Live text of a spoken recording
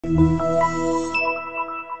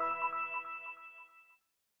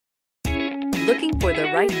Looking for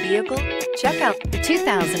the right vehicle? Check out the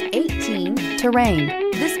 2018 Terrain.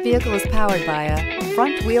 This vehicle is powered by a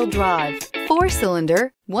front-wheel drive,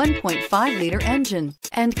 4-cylinder, 1.5-liter engine,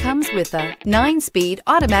 and comes with a 9-speed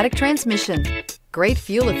automatic transmission. Great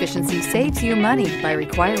fuel efficiency saves you money by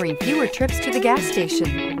requiring fewer trips to the gas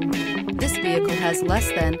station. This vehicle has less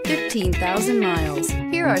than 15,000 miles.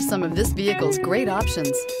 Here are some of this vehicle's great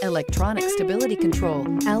options: electronic stability control,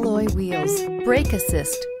 alloy wheels, brake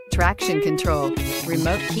assist, traction control,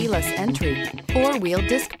 remote keyless entry, 4-wheel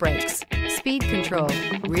disc brakes, speed control,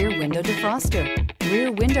 rear window defroster,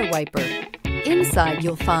 rear window wiper. Inside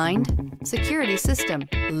you'll find security system,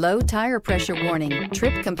 low tire pressure warning,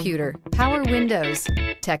 trip computer, power windows,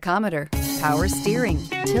 tachometer, power steering,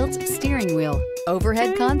 tilt steering wheel,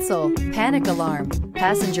 overhead console, panic alarm,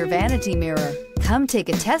 passenger vanity mirror. Come take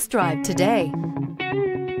a test drive today.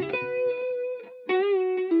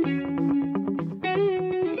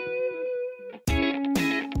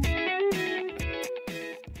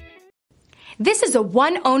 This is a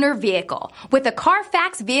one-owner vehicle with a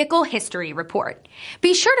Carfax Vehicle History Report.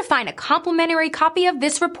 Be sure to find a complimentary copy of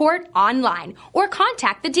this report online or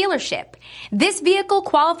contact the dealership. This vehicle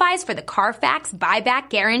qualifies for the Carfax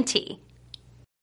Buyback Guarantee.